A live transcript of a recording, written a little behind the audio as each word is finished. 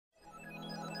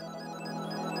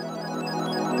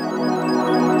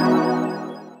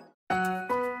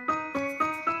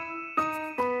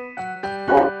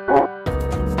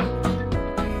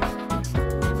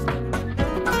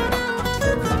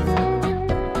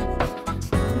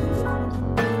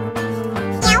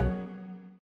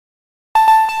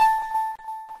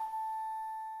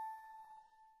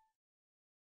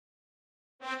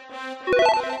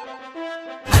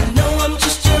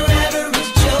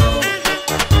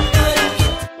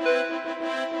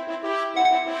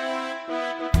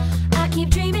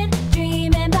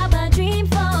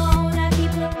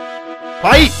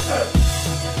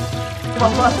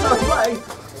Normal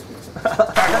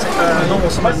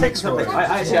summon Vehicroid.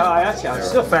 I actually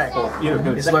Still fact.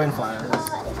 It's Lone Fire.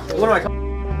 What do I call?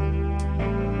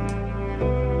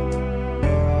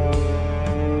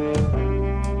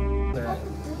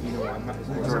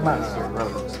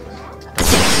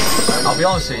 I'll be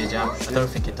honest with you, Jam. I don't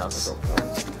think it does.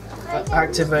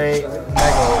 Activate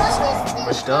Megaroid.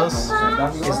 Which does?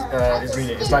 Is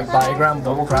really it's like diagram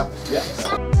double crap. Yeah.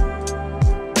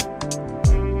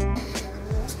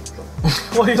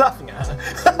 What are you laughing at?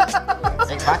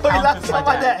 That counts as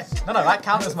my deck. No, that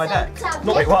counts as my deck.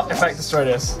 Wait, what effect destroy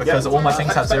this? Because all my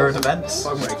things have 0 defense.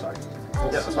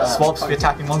 Swaps the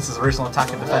attacking monster's original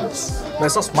attack and defense. No,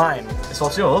 it's not mine. It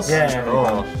swaps yours? Yeah.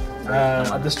 Oh.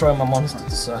 I destroy my monster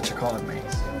to search a card, mate.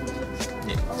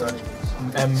 Yeah. Search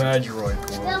Emergeroid.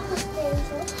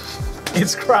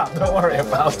 It's crap, don't worry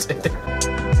about it.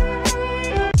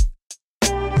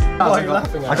 What are you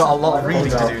laughing at? I got a lot of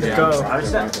reading to do, Jam. Go.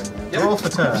 Draw for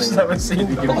turn. I've never seen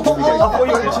you. I thought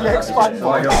you were actually expanding.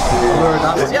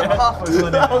 Yeah, but half was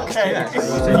one. Okay. Yeah.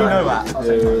 So you know that.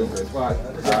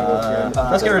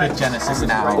 Let's get rid of Genesis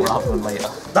now rather than later.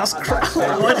 That's crap.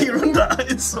 Why do you run that?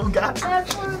 It's so bad.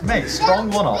 Mate, strong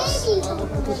one-offs.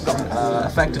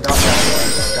 Effective dark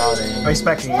discarding.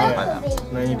 Respecting, yeah.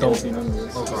 No, you don't.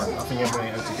 Oh god, I think you're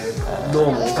running OTK.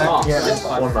 Normal. Yeah.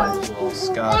 1-9.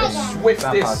 Discarding.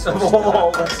 Swiftest of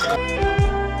all.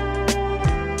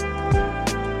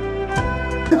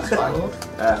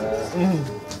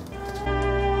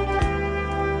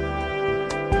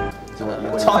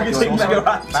 Targeting Mega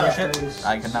Banish it.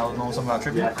 I can now know something about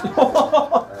tribute.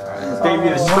 Gave me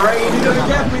the train. You're gonna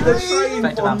get me the train.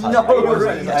 Effective For vampire. no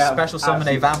reason. Special summon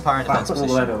a vampire in defense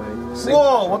position.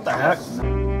 Whoa, what the heck?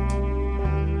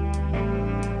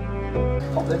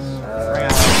 Pop this.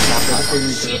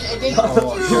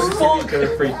 Fuck!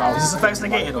 Is this effects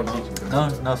negated or not? No,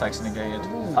 no effects negated.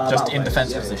 Just in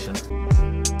defense position.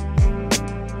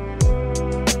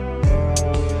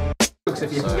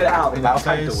 If you can get it out without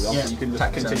phase, you can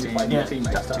just continue playing your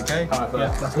teammates. 2k.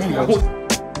 That's really good.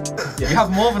 You have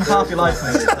more than half your life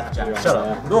in this deck, Jack. Shut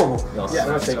up. Normal. Yeah,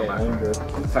 that's it.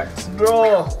 Effects.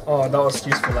 Draw! Oh, that was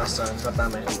useful last time. God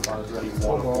damn it.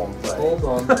 Hold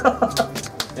on.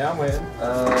 Yeah, I'm waiting.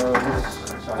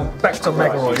 Back to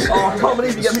Megaroid. Oh, I can't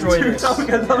believe you get me 2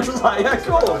 tokens. I was like, yeah,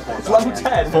 cool. It's level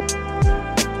 10.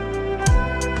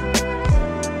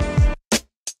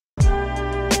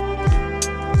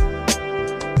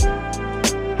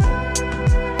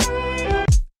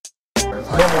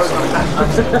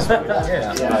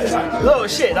 Yeah. Oh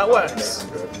shit, that works.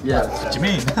 Yeah. What do you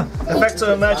mean? Effect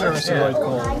to Imaginary Roid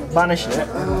call. Banish it.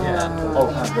 Yeah. Oh,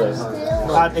 this.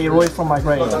 Add a Roid from my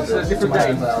grave. It's a different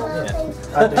game.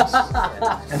 Add this.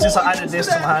 And since I added this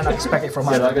to my hand, I expect it from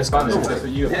my hand.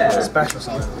 Yeah. Special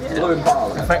something.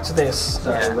 Yeah. Effect to this.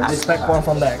 Spec one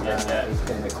from deck.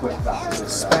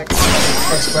 Spec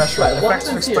Express Roid. Effect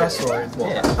to Express Roid.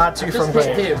 Add 2 from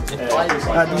grave.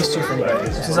 Add these 2 from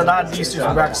grave. Since I add these 2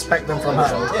 from grave, expect them from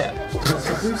hand. Yeah.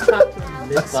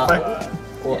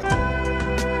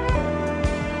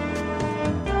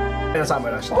 That's not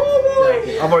mode actually.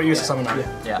 I've already used the summon now.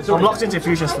 Yeah. I'm locked into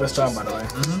fusions for this turn, by the way.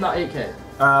 Not 8k.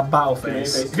 Battle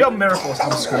phase. If you have miracles,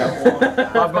 I'm screwed.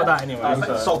 I've got that anyway.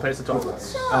 Salt pays the top.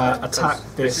 Attack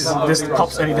this. This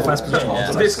pops any defense position.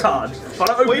 Yeah. This card.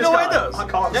 Well, Well, you know what it does? I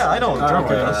can't. Yeah, I know.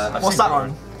 What's that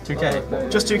one? 2k.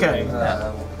 Just 2k.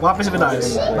 Yeah. What happens if it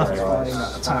dies? Nothing.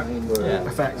 Attack. Yeah.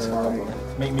 Effect.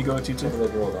 Make me go 2-2.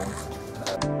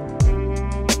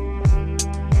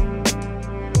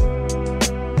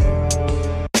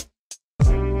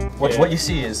 What you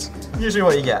see is usually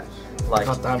what you get. Like,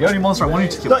 the only monster I want you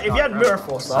to kill. Look, if you had Mirror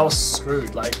Force, I was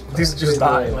screwed. Like, these just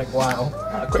die. Like, wow.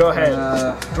 Go ahead.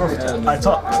 Draw for turn. I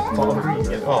top. Bottom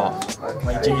 3. Oh,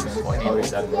 Like, Jaden.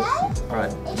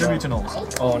 alright. Tribute to normal.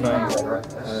 Oh no.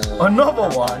 Another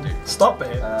one? Stop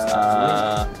it.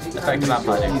 Effective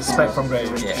vampire dude. Spec from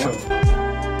grave. Yeah. Sure.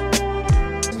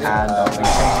 And I'll be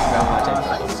changing vampire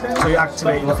tape. So you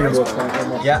activate the field.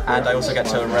 Yeah, and I also get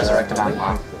to resurrect a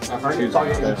vampire.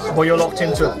 But you're locked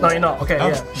into it. No, you're not. Okay,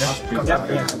 yeah.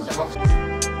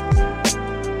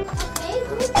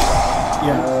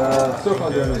 Yeah.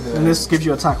 And this gives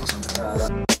you attack or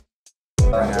something.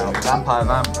 Now, vampire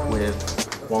vamp with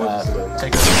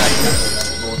take over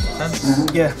Lord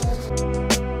Defense. Yeah.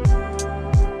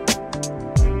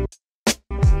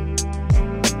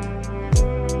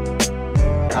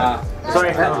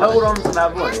 Sorry, hold on to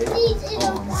that voice.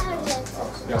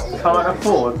 Can't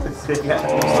afford to sit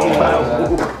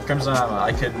Crimson Armor,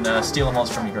 I can steal a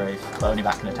monster from your grave, but only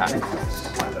back in attack.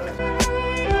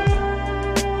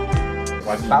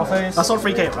 Battle phase? That's on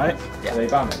 3k, right? Yeah.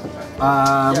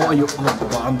 What are you?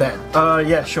 Oh, I'm dead.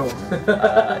 Yeah, sure.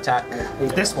 Attack.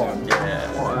 This one. Yeah.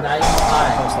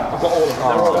 I've got all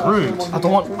of them. Rude. I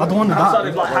don't want that. Outside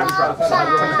of like hand traps,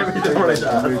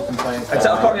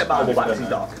 except I can't get battle back because he's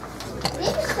dark.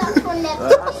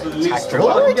 Well,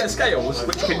 I can get scales,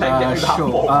 which can then get me that Sure.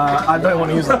 more. I don't want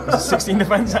to use that. It's 16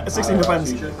 defense. 16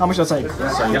 defense. How much should I take?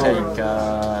 So you take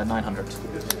 900.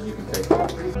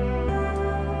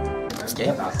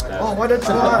 Game. Oh, why did I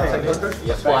die?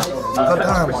 God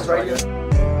damn.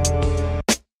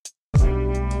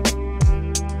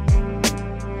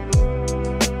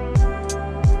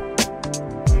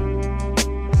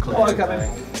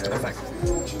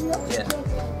 Yeah.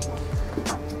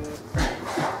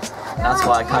 That's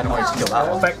why I kind of wanted to kill that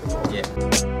one. Effect. Yeah.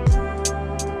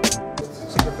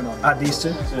 Add these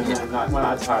two.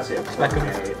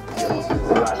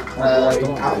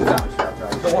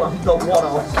 The one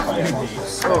off.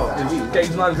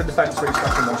 Gains 900 defense for each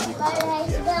special monster you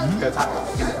can go attack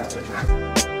in defense switch.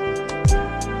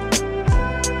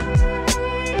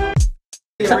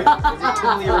 The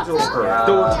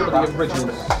original.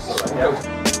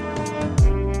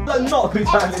 They're not be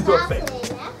turned into a thing.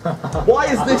 Why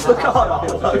is this the card I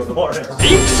vote for it?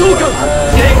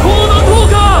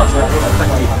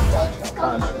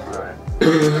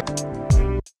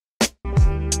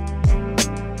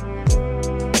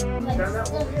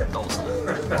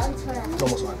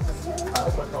 Almost one.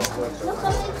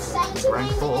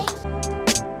 Rank 4. So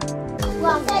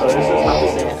this is how the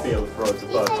single field throws a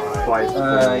bug, right?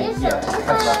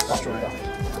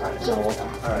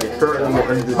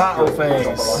 Battle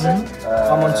phase.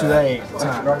 I'm on 2-8.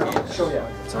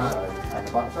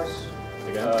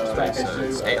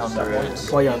 It's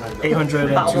 800. Oh yeah,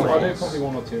 800 and 2. Probably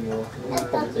one or two more.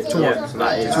 Yeah, so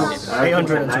that is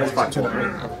 800 and 2.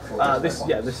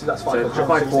 That's fine. So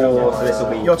fight for this will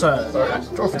be. Your turn.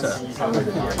 Draw for turn.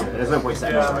 There's no point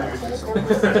saying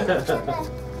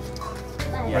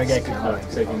Renegade.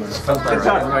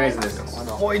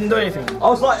 What, you didn't do anything? I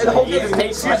was like, the whole game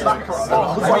takes back.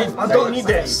 I don't need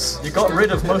this. You got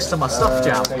rid of most of my stuff,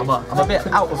 Jam. I'm a bit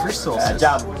out of resources.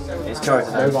 Jam, it's choice.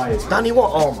 Danny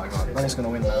what? Oh my god, Danny's gonna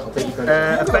win now.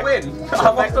 Gonna win.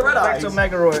 I'm off the red eyes. Effect of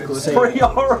Megaroid. Pretty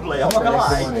horribly, I'm not gonna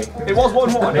lie. It was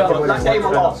 1-1, that game I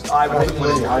lost, I wasn't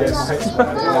winning.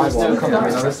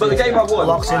 But the game I won,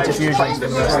 Locks into fusion for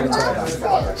the rest of the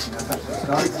turn.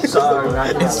 so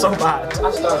It's so bad.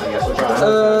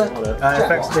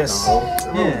 Affects this.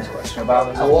 Yeah.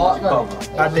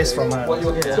 Add this from her.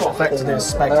 Affects this.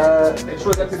 Spec. Add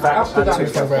 2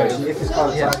 from red. Add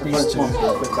these 2.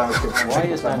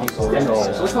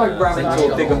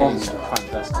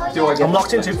 I'm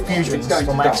locked into fusions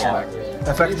from my X-Spec.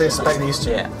 Affect this. Spec these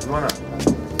 2. Yeah.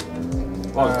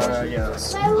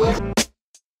 Yes.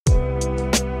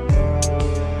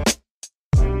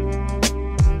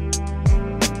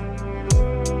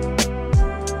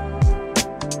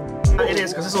 It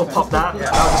is, because this will pop that. I'll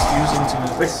just fuse into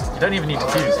this. You don't even need to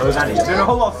fuse. Doing a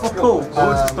whole lot of fuck all.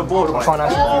 Just the board. I can't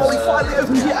actually fuse. finally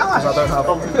opened your I eyes. don't have.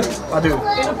 I do.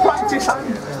 In a practice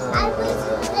hand.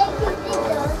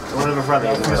 One of a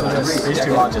brother. These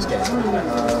two are just games.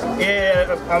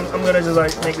 Yeah, I'm gonna just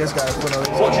like make this guy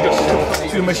What you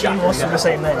just two machine monsters with the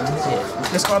same name.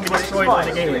 This can't be destroyed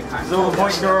in the game So the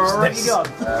point you're already gone.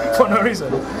 for no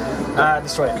reason.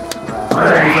 Destroy it. I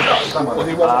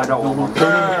don't want one.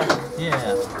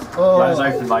 Yeah. Mine's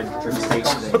open by mistake.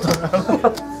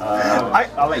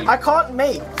 I can't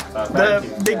make the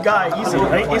big guy easy.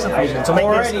 Right? It's a fusion. To make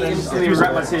this,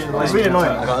 it's really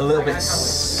annoying. I got a little bit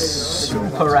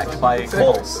super wrecked by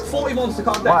calls. 40 monster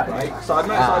card deck, right? So I've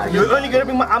noticed You're only gonna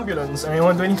bring my ambulance and you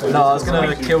won't do anything. No, I was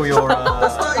gonna kill your.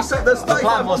 there's The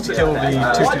plan was to kill the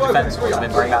 2-2 defense and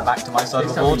then bring that back to my side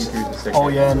of the board. Oh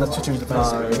yeah, and that's to choose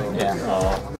defense. Yeah.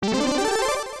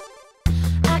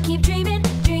 I keep dreaming,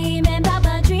 dreaming about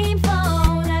my dream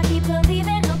phone. I keep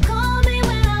believing he'll call me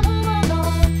when I'm home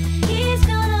alone. He's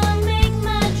gonna make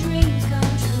my dreams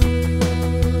come true.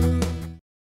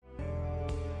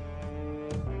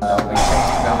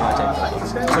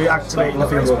 So you activate the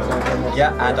field spell.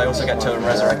 Yeah, and I also get to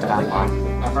resurrect a vampire.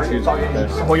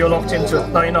 Well, you're locked into it.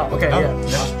 No, you're not. Okay, yeah.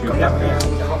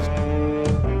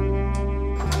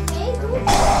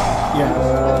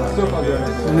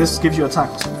 And this gives you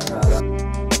attacks.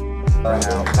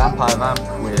 Vampire vamp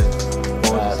with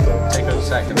take a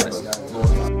sec and then it's